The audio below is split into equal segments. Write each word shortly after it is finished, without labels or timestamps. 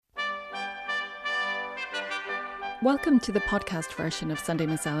Welcome to the podcast version of Sunday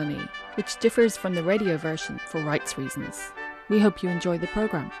Miscellany, which differs from the radio version for rights reasons. We hope you enjoy the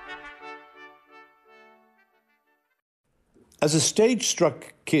programme. As a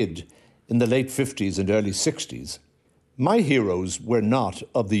stage-struck kid in the late 50s and early 60s, my heroes were not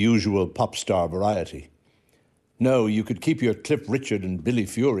of the usual pop star variety. No, you could keep your Cliff Richard and Billy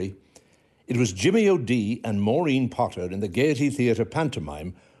Fury. It was Jimmy O'Dea and Maureen Potter in the Gaiety Theatre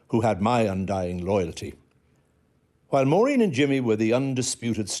pantomime who had my undying loyalty. While Maureen and Jimmy were the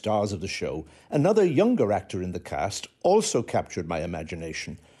undisputed stars of the show, another younger actor in the cast also captured my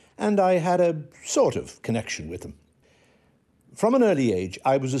imagination, and I had a sort of connection with him. From an early age,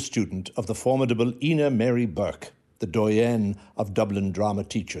 I was a student of the formidable Ina Mary Burke, the doyenne of Dublin drama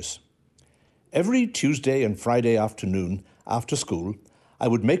teachers. Every Tuesday and Friday afternoon, after school, I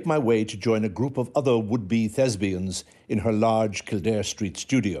would make my way to join a group of other would-be thespians in her large Kildare Street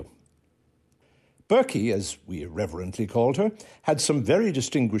studio. Berkey, as we irreverently called her, had some very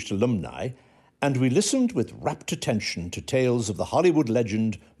distinguished alumni, and we listened with rapt attention to tales of the Hollywood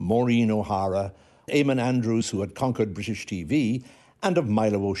legend Maureen O'Hara, Eamon Andrews, who had conquered British TV, and of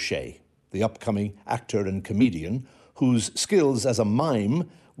Milo O'Shea, the upcoming actor and comedian, whose skills as a mime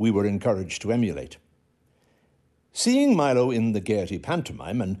we were encouraged to emulate. Seeing Milo in the Gaiety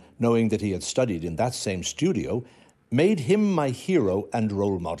pantomime and knowing that he had studied in that same studio made him my hero and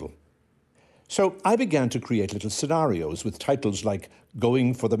role model. So I began to create little scenarios with titles like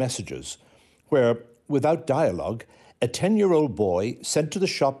Going for the Messages, where, without dialogue, a 10-year-old boy sent to the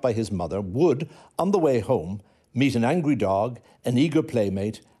shop by his mother would, on the way home, meet an angry dog, an eager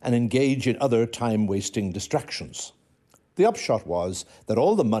playmate, and engage in other time-wasting distractions. The upshot was that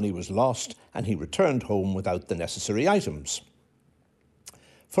all the money was lost and he returned home without the necessary items.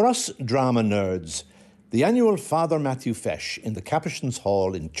 For us drama nerds, the annual Father Matthew Fesh in the Capuchin's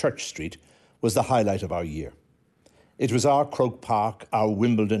Hall in Church Street was the highlight of our year. It was our Croke Park, our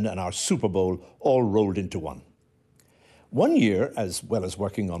Wimbledon, and our Super Bowl all rolled into one. One year, as well as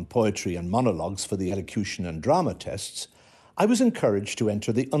working on poetry and monologues for the elocution and drama tests, I was encouraged to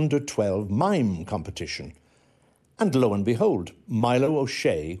enter the Under-12 mime competition. And lo and behold, Milo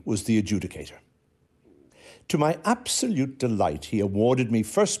O'Shea was the adjudicator. To my absolute delight, he awarded me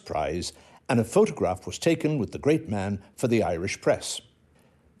first prize, and a photograph was taken with the great man for the Irish press.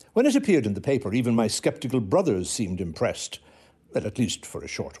 When it appeared in the paper, even my sceptical brothers seemed impressed, well, at least for a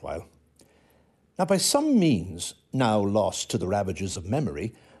short while. Now, by some means, now lost to the ravages of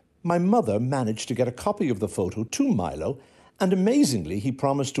memory, my mother managed to get a copy of the photo to Milo, and amazingly, he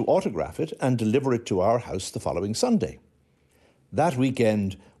promised to autograph it and deliver it to our house the following Sunday. That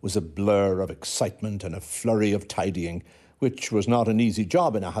weekend was a blur of excitement and a flurry of tidying, which was not an easy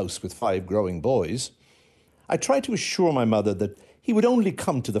job in a house with 5 growing boys. I tried to assure my mother that he would only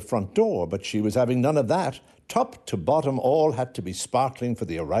come to the front door, but she was having none of that. Top to bottom, all had to be sparkling for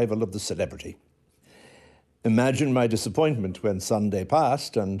the arrival of the celebrity. Imagine my disappointment when Sunday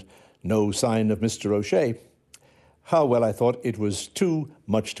passed and no sign of Mr. O'Shea. How well I thought it was too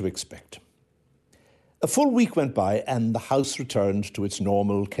much to expect. A full week went by and the house returned to its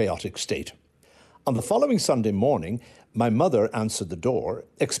normal, chaotic state. On the following Sunday morning, my mother answered the door,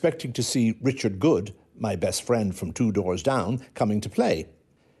 expecting to see Richard Good, my best friend from 2 doors down, coming to play.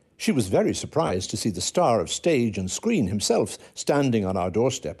 She was very surprised to see the star of stage and screen himself standing on our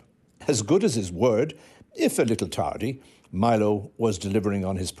doorstep. As good as his word, if a little tardy, Milo was delivering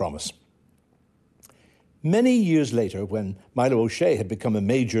on his promise. Many years later, when Milo O'Shea had become a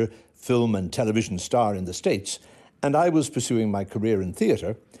major film and television star in the States, and I was pursuing my career in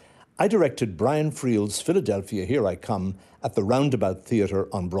theatre, I directed Brian Friel's Philadelphia Here I Come at the Roundabout Theatre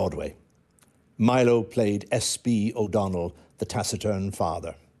on Broadway. Milo played S.B. O'Donnell, the taciturn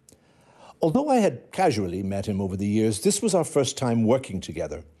father. Although I had casually met him over the years, this was our first time working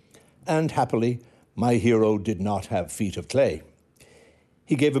together. And happily, my hero did not have feet of clay.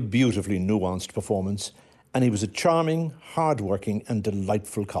 He gave a beautifully nuanced performance, and he was a charming, hard-working, and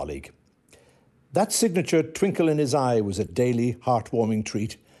delightful colleague. That signature twinkle in his eye was a daily, heartwarming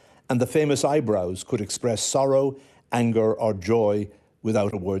treat, and the famous eyebrows could express sorrow, anger, or joy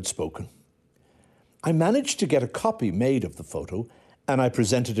without a word spoken. I managed to get a copy made of the photo, and I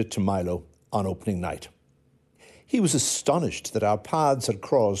presented it to Milo on opening night. He was astonished that our paths had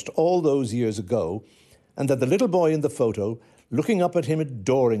crossed all those years ago, and that the little boy in the photo, looking up at him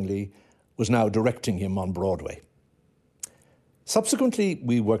adoringly, was now directing him on Broadway. Subsequently,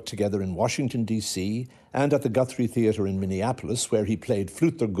 we worked together in Washington, D.C., and at the Guthrie Theatre in Minneapolis, where he played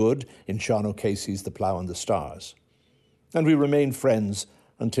Fluther Good in Sean O'Casey's The Plough and the Stars. And we remained friends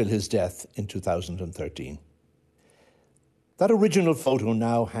until his death in 2013. That original photo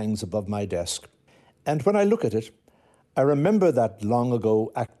now hangs above my desk, and when I look at it, I remember that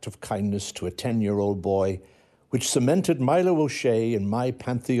long-ago act of kindness to a 10-year-old boy, which cemented Milo O'Shea in my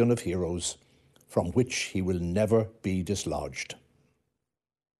pantheon of heroes, from which he will never be dislodged.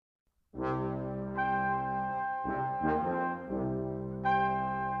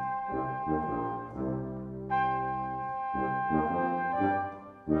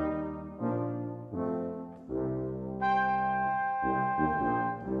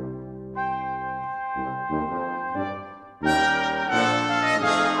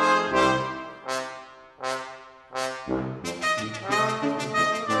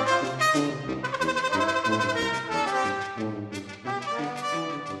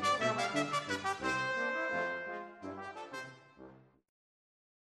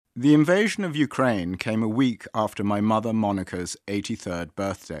 The invasion of Ukraine came a week after my mother Monica's 83rd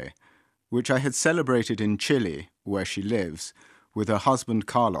birthday, which I had celebrated in Chile, where she lives, with her husband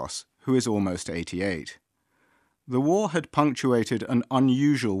Carlos, who is almost 88. The war had punctuated an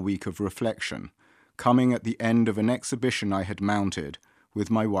unusual week of reflection, coming at the end of an exhibition I had mounted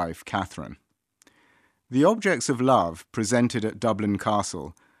with my wife Catherine. The Objects of Love, presented at Dublin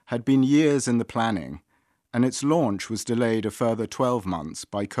Castle, had been years in the planning, and its launch was delayed a further 12 months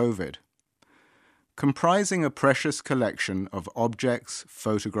by COVID. Comprising a precious collection of objects,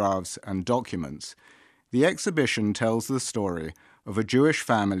 photographs, and documents, the exhibition tells the story of a Jewish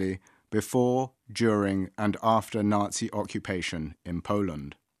family before, during, and after Nazi occupation in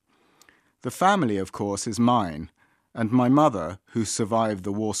Poland. The family, of course, is mine, and my mother, who survived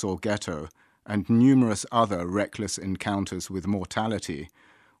the Warsaw Ghetto and numerous other reckless encounters with mortality,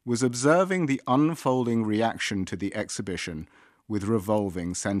 was observing the unfolding reaction to the exhibition with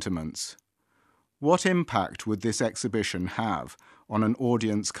revolving sentiments. What impact would this exhibition have on an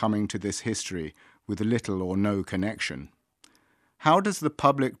audience coming to this history with little or no connection? How does the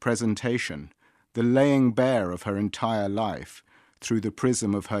public presentation, the laying bare of her entire life through the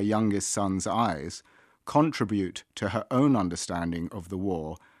prism of her youngest son's eyes, contribute to her own understanding of the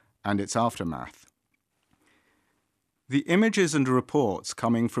war and its aftermath? The images and reports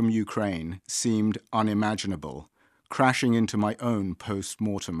coming from Ukraine seemed unimaginable, crashing into my own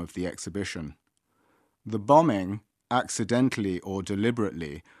post-mortem of the exhibition. The bombing, accidentally or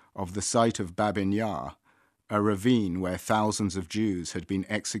deliberately, of the site of Babin Yar, a ravine where thousands of Jews had been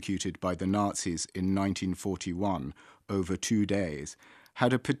executed by the Nazis in 1941 over 2 days,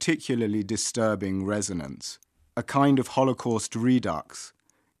 had a particularly disturbing resonance, a kind of Holocaust redux,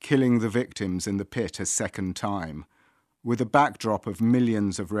 killing the victims in the pit a second time, with a backdrop of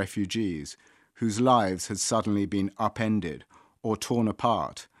millions of refugees whose lives had suddenly been upended or torn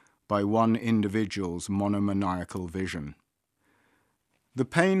apart by one individual's monomaniacal vision. The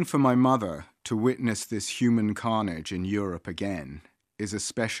pain for my mother to witness this human carnage in Europe again is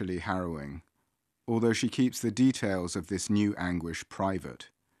especially harrowing, although she keeps the details of this new anguish private.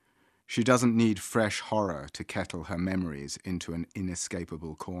 She doesn't need fresh horror to kettle her memories into an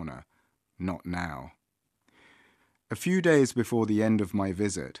inescapable corner. Not now. A few days before the end of my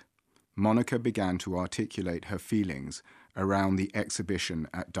visit, Monica began to articulate her feelings around the exhibition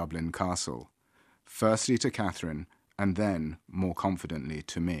at Dublin Castle, firstly to Catherine and then, more confidently,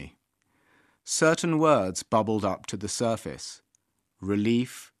 to me. Certain words bubbled up to the surface: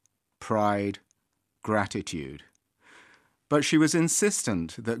 relief, pride, gratitude. But she was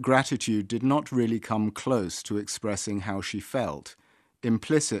insistent that gratitude did not really come close to expressing how she felt,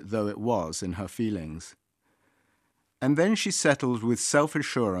 implicit though it was in her feelings. And then she settled with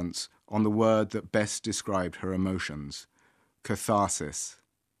self-assurance on the word that best described her emotions: catharsis.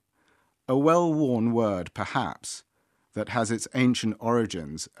 A well-worn word, perhaps, that has its ancient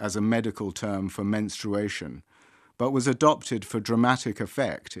origins as a medical term for menstruation, but was adopted for dramatic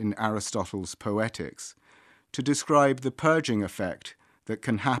effect in Aristotle's Poetics, to describe the purging effect that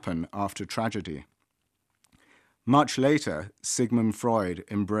can happen after tragedy. Much later, Sigmund Freud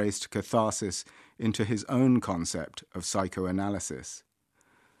embraced catharsis into his own concept of psychoanalysis.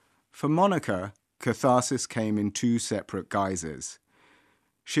 For Monica, catharsis came in 2 separate guises.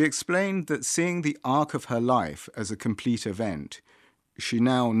 She explained that seeing the arc of her life as a complete event, she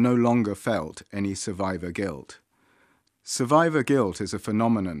now no longer felt any survivor guilt. Survivor guilt is a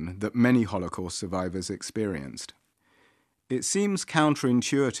phenomenon that many Holocaust survivors experienced. It seems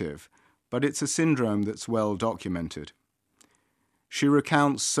counterintuitive, but it's a syndrome that's well documented. She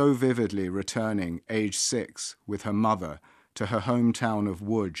recounts so vividly returning, age 6, with her mother to her hometown of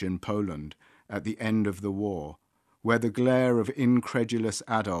Łódź in Poland at the end of the war, where the glare of incredulous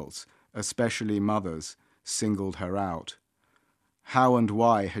adults, especially mothers, singled her out. How and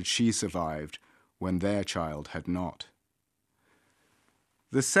why had she survived when their child had not?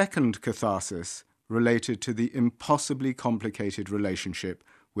 The second catharsis related to the impossibly complicated relationship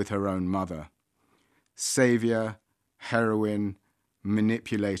with her own mother. Saviour, heroine,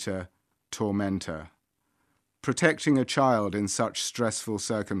 manipulator, tormentor. Protecting a child in such stressful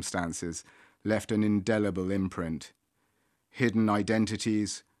circumstances left an indelible imprint. Hidden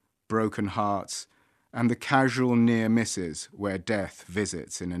identities, broken hearts, and the casual near misses where death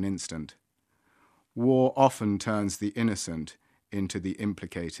visits in an instant. War often turns the innocent into the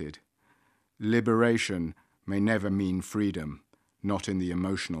implicated. Liberation may never mean freedom, not in the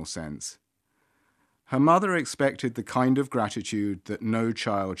emotional sense. Her mother expected the kind of gratitude that no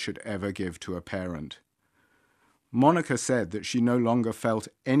child should ever give to a parent. Monica said that she no longer felt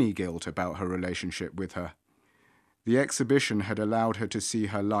any guilt about her relationship with her. The exhibition had allowed her to see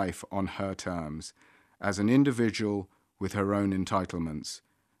her life on her terms, as an individual with her own entitlements,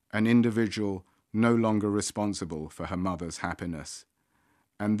 an individual no longer responsible for her mother's happiness.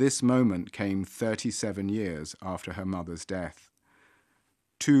 And this moment came 37 years after her mother's death.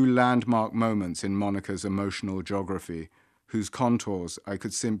 Two landmark moments in Monica's emotional geography, whose contours I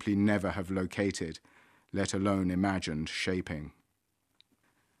could simply never have located, let alone imagined shaping.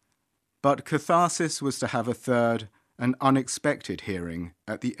 But catharsis was to have a third and unexpected hearing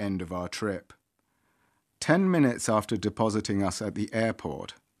at the end of our trip. 10 minutes after depositing us at the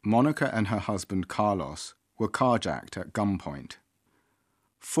airport, Monica and her husband Carlos were carjacked at gunpoint.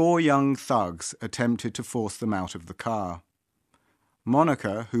 4 young thugs attempted to force them out of the car.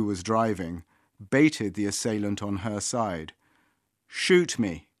 Monica, who was driving, baited the assailant on her side. "Shoot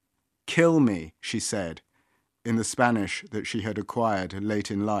me! Kill me," she said, in the Spanish that she had acquired late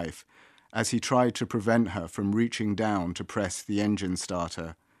in life, as he tried to prevent her from reaching down to press the engine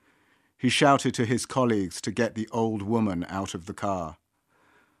starter. He shouted to his colleagues to get the old woman out of the car.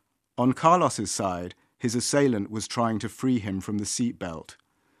 On Carlos's side, his assailant was trying to free him from the seatbelt.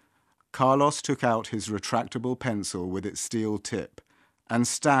 Carlos took out his retractable pencil with its steel tip and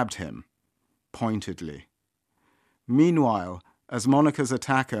stabbed him, pointedly. Meanwhile, as Monica's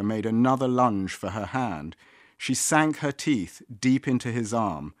attacker made another lunge for her hand, she sank her teeth deep into his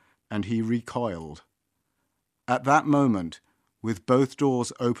arm, and he recoiled. At that moment, with both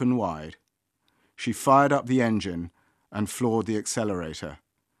doors open wide, she fired up the engine and floored the accelerator.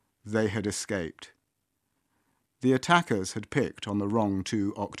 They had escaped. The attackers had picked on the wrong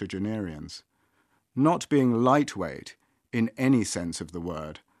 2 octogenarians. Not being lightweight, in any sense of the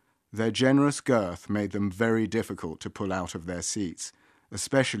word, their generous girth made them very difficult to pull out of their seats,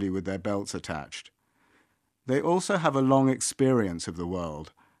 especially with their belts attached. They also have a long experience of the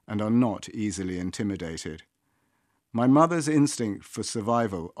world and are not easily intimidated. My mother's instinct for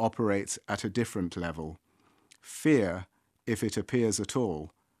survival operates at a different level. Fear, if it appears at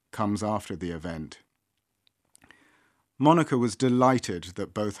all, comes after the event. Monica was delighted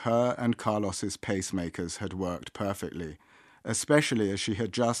that both her and Carlos's pacemakers had worked perfectly, especially as she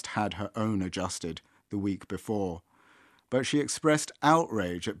had just had her own adjusted the week before. But she expressed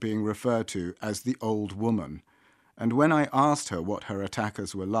outrage at being referred to as the old woman, and when I asked her what her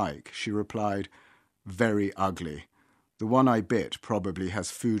attackers were like, she replied, "Very ugly. The one I bit probably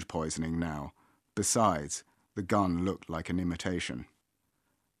has food poisoning now. Besides, the gun looked like an imitation."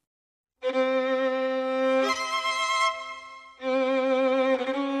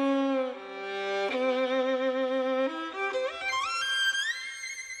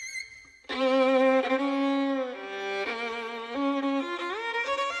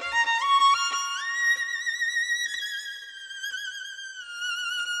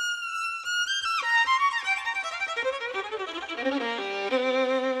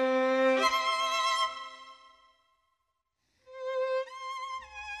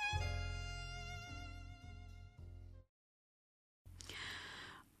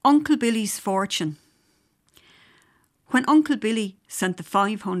 Uncle Billy's fortune. When Uncle Billy sent the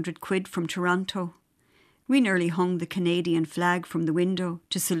 500 quid from Toronto, we nearly hung the Canadian flag from the window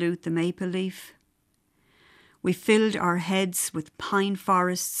to salute the maple leaf. We filled our heads with pine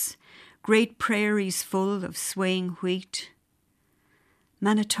forests, great prairies full of swaying wheat.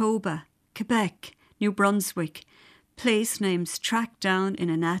 Manitoba, Quebec, New Brunswick, place names tracked down in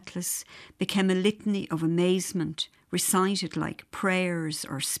an atlas, became a litany of amazement, recited like prayers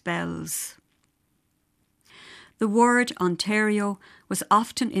or spells. The word Ontario was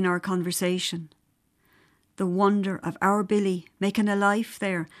often in our conversation. The wonder of our Billy making a life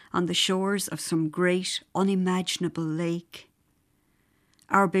there on the shores of some great, unimaginable lake.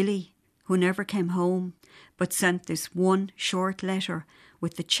 Our Billy, who never came home, but sent this one short letter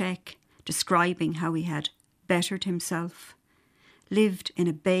with the cheque describing how he had bettered himself, lived in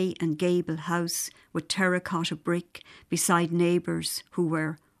a bay and gable house with terracotta brick beside neighbours who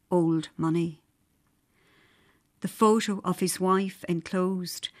were old money. The photo of his wife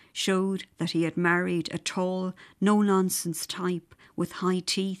enclosed showed that he had married a tall, no-nonsense type with high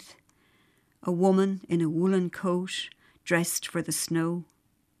teeth, a woman in a woolen coat dressed for the snow.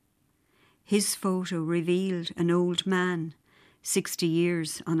 His photo revealed an old man, 60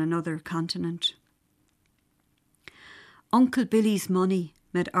 years on another continent. Uncle Billy's money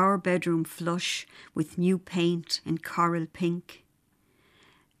made our bedroom flush with new paint in coral pink.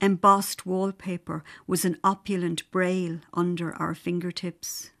 Embossed wallpaper was an opulent braille under our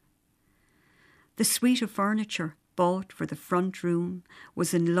fingertips. The suite of furniture bought for the front room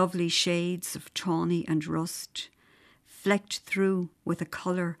was in lovely shades of tawny and rust, flecked through with a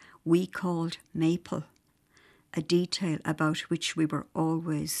colour we called maple, a detail about which we were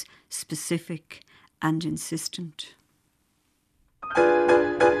always specific and insistent.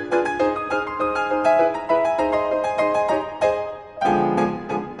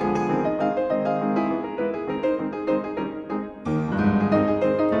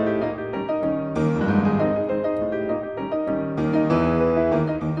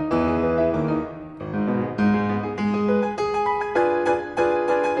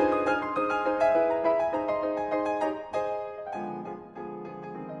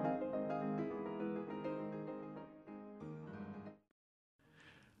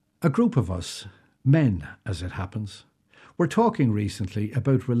 A group of us, men as it happens, were talking recently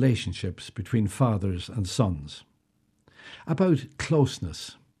about relationships between fathers and sons, about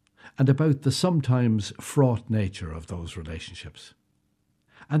closeness, and about the sometimes fraught nature of those relationships.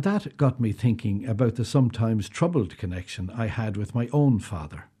 And that got me thinking about the sometimes troubled connection I had with my own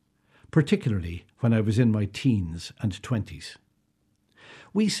father, particularly when I was in my teens and 20s.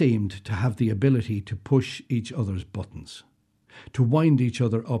 We seemed to have the ability to push each other's buttons, to wind each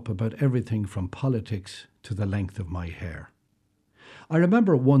other up about everything from politics to the length of my hair. I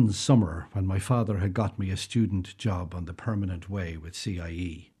remember one summer when my father had got me a student job on the Permanent Way with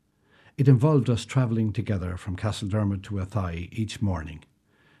CIE. It involved us travelling together from Castledermot to Athy each morning,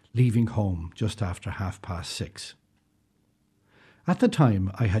 leaving home just after 6:30. At the time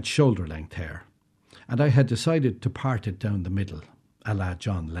I had shoulder-length hair, and I had decided to part it down the middle, a la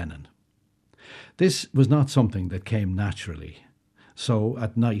John Lennon. This was not something that came naturally, so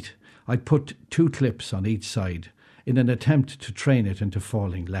at night I put 2 clips on each side in an attempt to train it into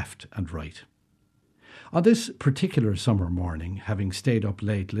falling left and right. On this particular summer morning, having stayed up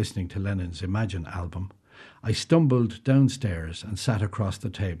late listening to Lennon's Imagine album, I stumbled downstairs and sat across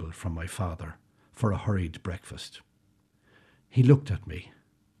the table from my father for a hurried breakfast. He looked at me,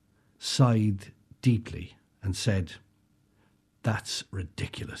 sighed deeply and said, "That's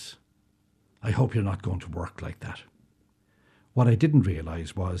ridiculous. I hope you're not going to work like that." What I didn't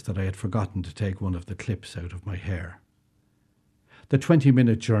realise was that I had forgotten to take one of the clips out of my hair. The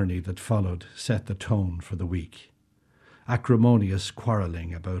 20-minute journey that followed set the tone for the week. Acrimonious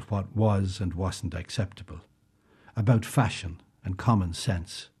quarrelling about what was and wasn't acceptable, about fashion and common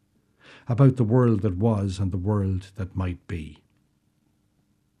sense, about the world that was and the world that might be.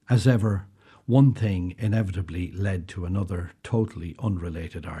 As ever, one thing inevitably led to another totally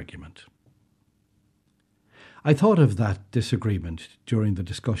unrelated argument. I thought of that disagreement during the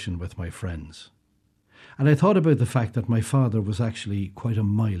discussion with my friends, and I thought about the fact that my father was actually quite a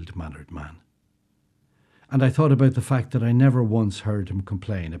mild-mannered man. And I thought about the fact that I never once heard him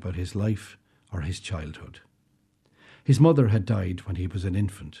complain about his life or his childhood. His mother had died when he was an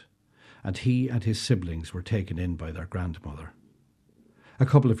infant, and he and his siblings were taken in by their grandmother. A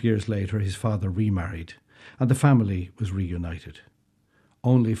couple of years later, his father remarried, and the family was reunited,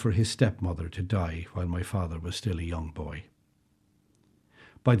 only for his stepmother to die while my father was still a young boy.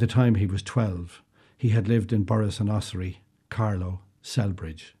 By the time he was 12, he had lived in Borris and Ossory, Carlow,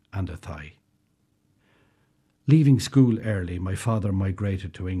 Selbridge and Athy. Leaving school early, my father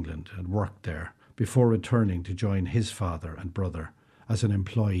migrated to England and worked there before returning to join his father and brother as an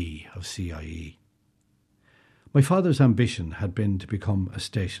employee of CIE. My father's ambition had been to become a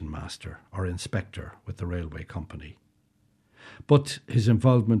station master or inspector with the railway company. But his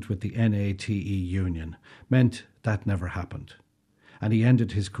involvement with the NATE union meant that never happened, and he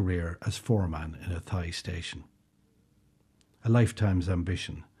ended his career as foreman in Athy station. A lifetime's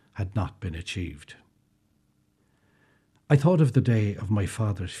ambition had not been achieved. I thought of the day of my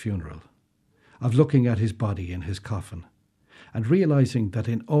father's funeral, of looking at his body in his coffin, and realising that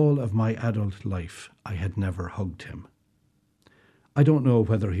in all of my adult life I had never hugged him. I don't know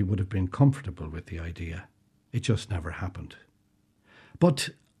whether he would have been comfortable with the idea. It just never happened. But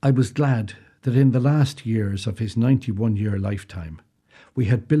I was glad that in the last years of his 91-year lifetime, we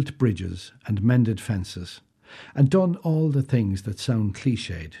had built bridges and mended fences, and done all the things that sound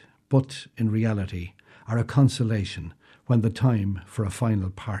cliched, but in reality are a consolation when the time for a final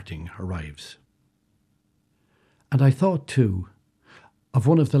parting arrives. And I thought too of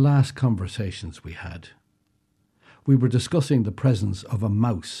one of the last conversations we had. We were discussing the presence of a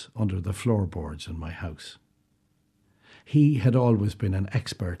mouse under the floorboards in my house. He had always been an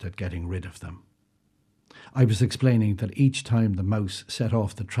expert at getting rid of them. I was explaining that each time the mouse set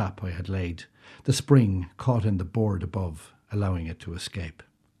off the trap I had laid, the spring caught in the board above, allowing it to escape.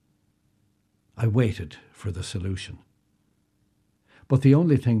 I waited for the solution. But the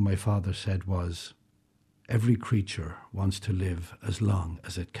only thing my father said was, "Every creature wants to live as long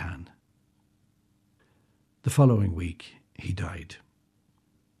as it can." The following week, he died.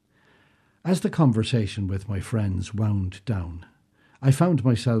 As the conversation with my friends wound down, I found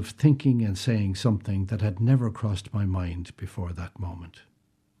myself thinking and saying something that had never crossed my mind before that moment.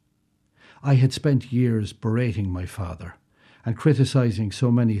 I had spent years berating my father and criticising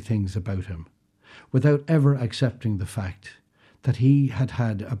so many things about him, without ever accepting the fact that he had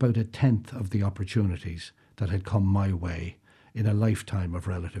had about 1/10 of the opportunities that had come my way in a lifetime of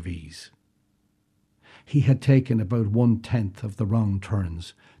relative ease. He had taken about 1/10 of the wrong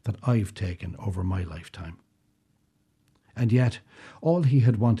turns that I've taken over my lifetime. And yet, all he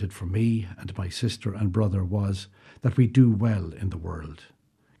had wanted from me and my sister and brother was that we do well in the world,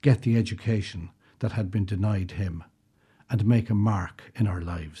 get the education that had been denied him, and make a mark in our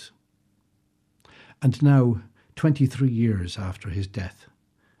lives. And now, 23 years after his death,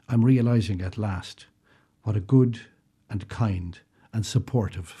 I'm realising at last what a good and kind and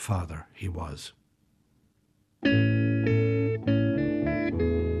supportive father he was.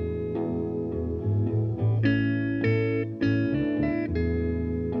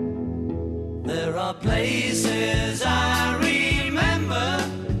 There are places I remember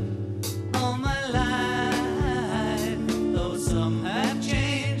all my life, though some have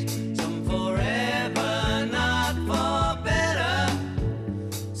changed, some forever, not for better.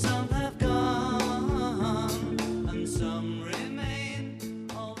 Some have gone and some remain.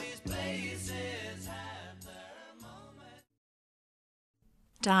 All these places have their moment.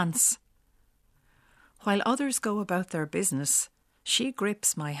 Dance. While others go about their business, she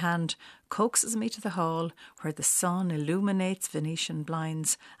grips my hand, coaxes me to the hall where the sun illuminates Venetian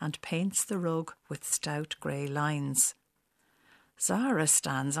blinds and paints the rug with stout grey lines. Zara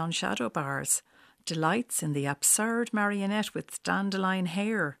stands on shadow bars, delights in the absurd marionette with dandelion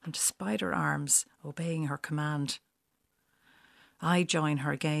hair and spider arms, obeying her command. I join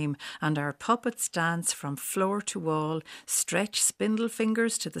her game, and our puppets dance from floor to wall, stretch spindle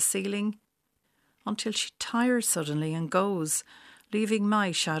fingers to the ceiling, until she tires suddenly and goes, leaving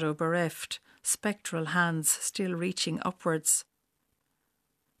my shadow bereft, spectral hands still reaching upwards.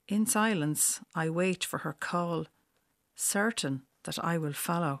 In silence, I wait for her call, certain that I will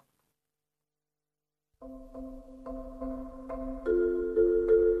follow.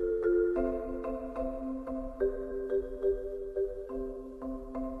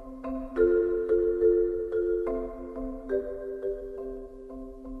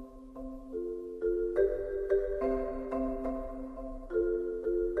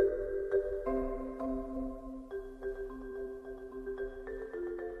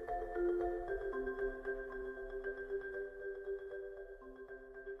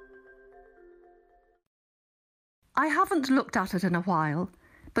 I haven't looked at it in a while,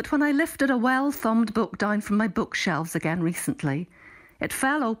 but when I lifted a well-thumbed book down from my bookshelves again recently, it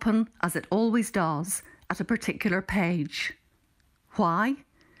fell open, as it always does, at a particular page. Why?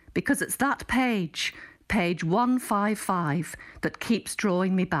 Because it's that page, page 155, that keeps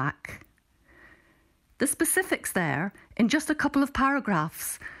drawing me back. The specifics there, in just a couple of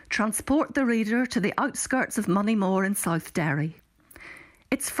paragraphs, transport the reader to the outskirts of Moneymore in South Derry.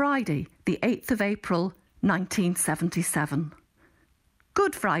 It's Friday, the 8th of April, 1977.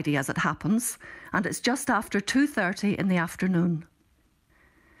 Good Friday as it happens, and it's just after 2:30 in the afternoon.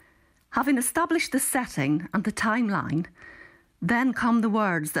 Having established the setting and the timeline, then come the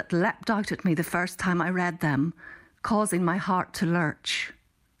words that leapt out at me the first time I read them, causing my heart to lurch.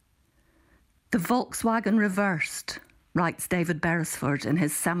 "The Volkswagen reversed," writes David Beresford in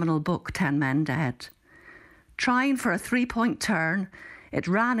his seminal book 10 Men Dead. "Trying for a 3-point turn, it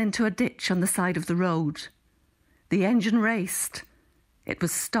ran into a ditch on the side of the road. The engine raced. It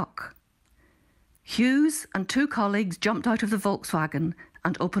was stuck. Hughes and 2 colleagues jumped out of the Volkswagen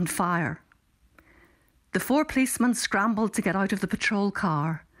and opened fire. The 4 policemen scrambled to get out of the patrol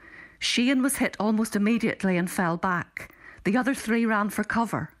car. Sheehan was hit almost immediately and fell back. The other 3 ran for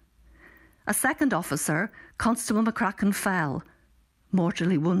cover. A second officer, Constable McCracken, fell,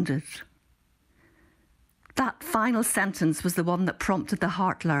 mortally wounded." That final sentence was the one that prompted the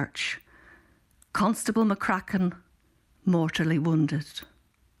heart lurch. Constable McCracken, mortally wounded.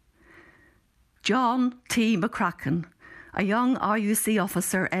 John T. McCracken, a young RUC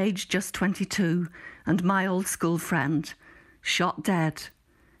officer aged just 22 and my old school friend, shot dead,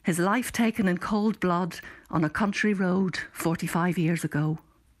 his life taken in cold blood on a country road 45 years ago.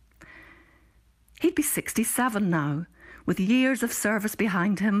 He'd be 67 now. With years of service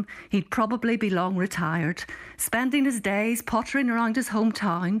behind him, he'd probably be long retired, spending his days pottering around his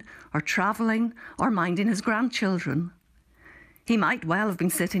hometown or travelling or minding his grandchildren. He might well have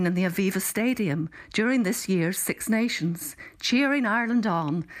been sitting in the Aviva Stadium during this year's Six Nations, cheering Ireland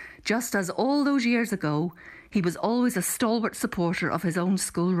on, just as all those years ago he was always a stalwart supporter of his own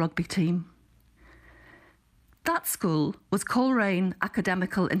school rugby team. That school was Coleraine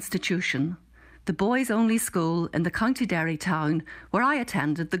Academical Institution, the boys-only school in the County Derry town where I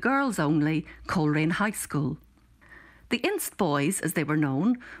attended the girls-only Coleraine High School. The Inst boys, as they were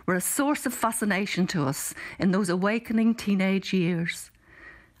known, were a source of fascination to us in those awakening teenage years.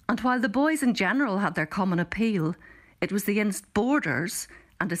 And while the boys in general had their common appeal, it was the Inst boarders,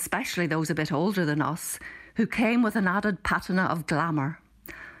 and especially those a bit older than us, who came with an added patina of glamour.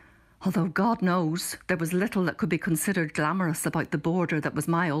 Although God knows there was little that could be considered glamorous about the boarder that was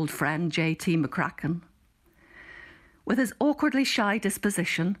my old friend J.T. McCracken. With his awkwardly shy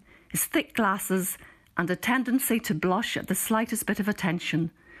disposition, his thick glasses, and a tendency to blush at the slightest bit of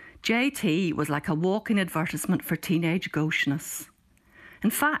attention, J.T. was like a walking advertisement for teenage gaucheness. In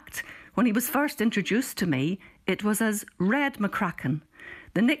fact, when he was first introduced to me, it was as Red McCracken,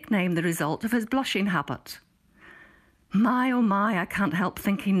 the nickname the result of his blushing habit. My, oh my, I can't help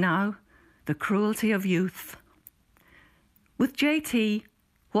thinking now, the cruelty of youth. With J.T.,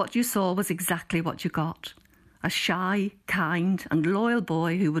 what you saw was exactly what you got. A shy, kind and loyal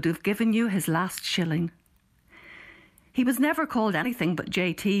boy who would have given you his last shilling. He was never called anything but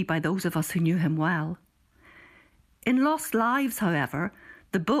J.T. by those of us who knew him well. In Lost Lives, however,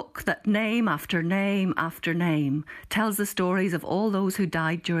 the book that name after name after name tells the stories of all those who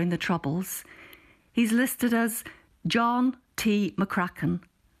died during the Troubles, he's listed as John T. McCracken,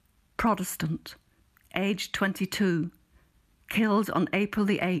 Protestant, aged 22, killed on April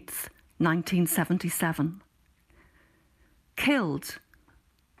the 8th, 1977. Killed,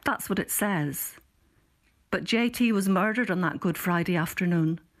 that's what it says. But JT was murdered on that Good Friday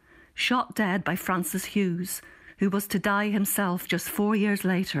afternoon, shot dead by Francis Hughes, who was to die himself just 4 years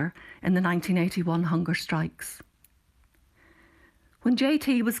later in the 1981 hunger strikes. When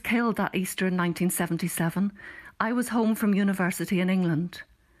JT was killed that Easter in 1977, I was home from university in England.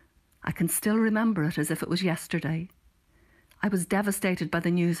 I can still remember it as if it was yesterday. I was devastated by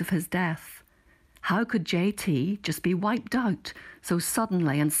the news of his death. How could JT just be wiped out so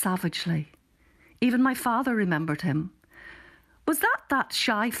suddenly and savagely? Even my father remembered him. "Was that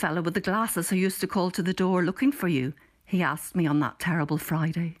shy fellow with the glasses who used to call to the door looking for you?" he asked me on that terrible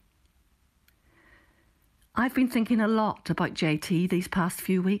Friday. I've been thinking a lot about JT these past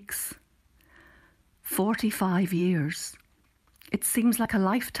few weeks. 45 years. It seems like a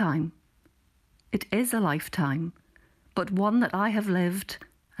lifetime. It is a lifetime, but one that I have lived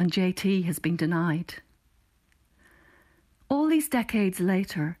and JT has been denied. All these decades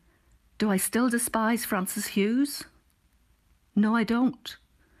later, do I still despise Francis Hughes? No, I don't.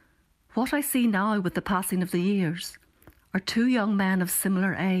 What I see now with the passing of the years are two young men of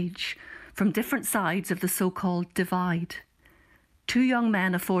similar age from different sides of the so-called divide. Two young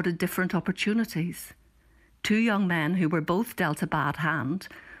men afforded different opportunities. Two young men who were both dealt a bad hand,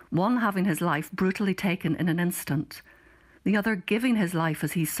 one having his life brutally taken in an instant, the other giving his life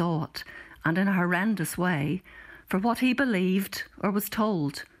as he saw it, and in a horrendous way, for what he believed or was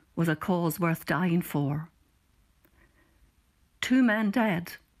told was a cause worth dying for. Two men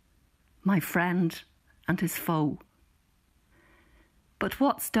dead, my friend and his foe. But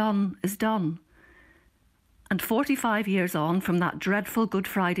what's done is done. And 45 years on from that dreadful Good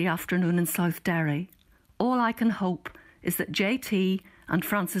Friday afternoon in South Derry, all I can hope is that JT and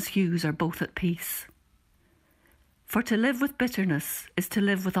Francis Hughes are both at peace. For to live with bitterness is to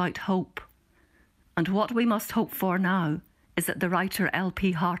live without hope. And what we must hope for now is that the writer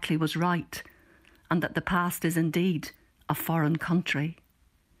L.P. Hartley was right, and that the past is indeed a foreign country,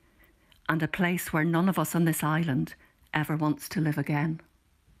 and a place where none of us on this island ever wants to live again.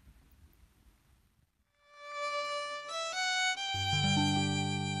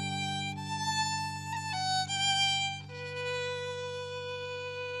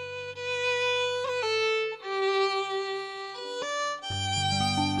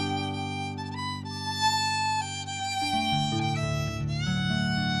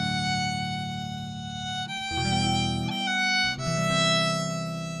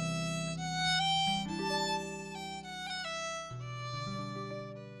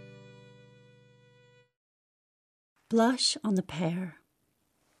 Blush on the pear.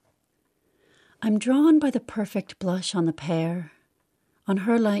 I'm drawn by the perfect blush on the pear. On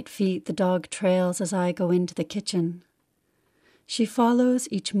her light feet the dog trails as I go into the kitchen. She follows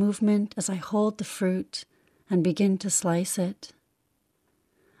each movement as I hold the fruit and begin to slice it.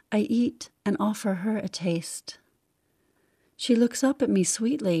 I eat and offer her a taste. She looks up at me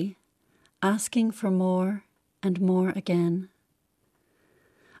sweetly, asking for more and more again.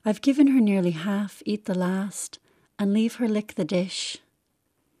 I've given her nearly half, eat the last, and leave her lick the dish.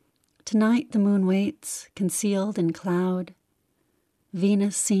 Tonight the moon waits, concealed in cloud.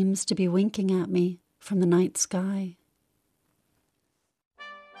 Venus seems to be winking at me from the night sky.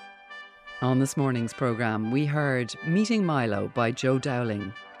 On this morning's programme, we heard Meeting Milo by Joe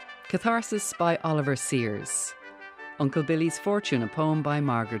Dowling, Catharsis by Oliver Sears, Uncle Billy's Fortune, a poem by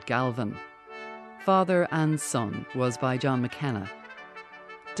Margaret Galvin, Father and Son was by John McKenna,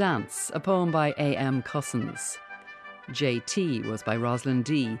 Dance, a poem by A.M. Cousins, JT was by Rosalind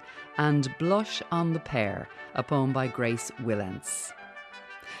D, and Blush on the Pear, a poem by Grace Willents.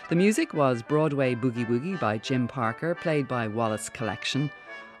 The music was Broadway Boogie Woogie by Jim Parker, played by Wallace Collection,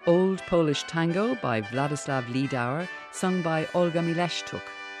 Old Polish Tango by Władysław Liedauer, sung by Olga Mileszczuk.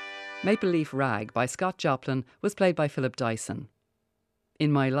 Maple Leaf Rag by Scott Joplin was played by Philip Dyson.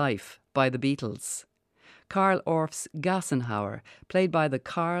 In My Life by the Beatles. Carl Orff's Gassenhauer, played by the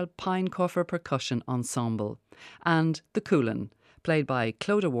Carl Pinecoffer Percussion Ensemble, and The Coolin, played by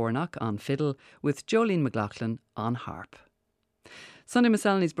Clodagh Warnock on fiddle with Jolene McLaughlin on harp. Sunday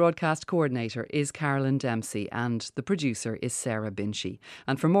Miscellany's broadcast coordinator is Carolyn Dempsey and the producer is Sarah Binchy.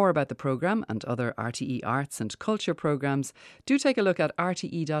 And for more about the programme and other RTE arts and culture programmes, do take a look at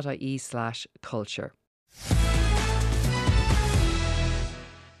rte.ie/culture.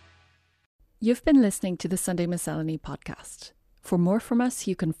 You've been listening to the Sunday Miscellany podcast. For more from us,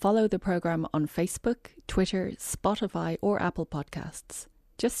 you can follow the programme on Facebook, Twitter, Spotify or Apple Podcasts.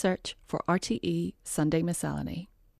 Just search for RTE Sunday Miscellany.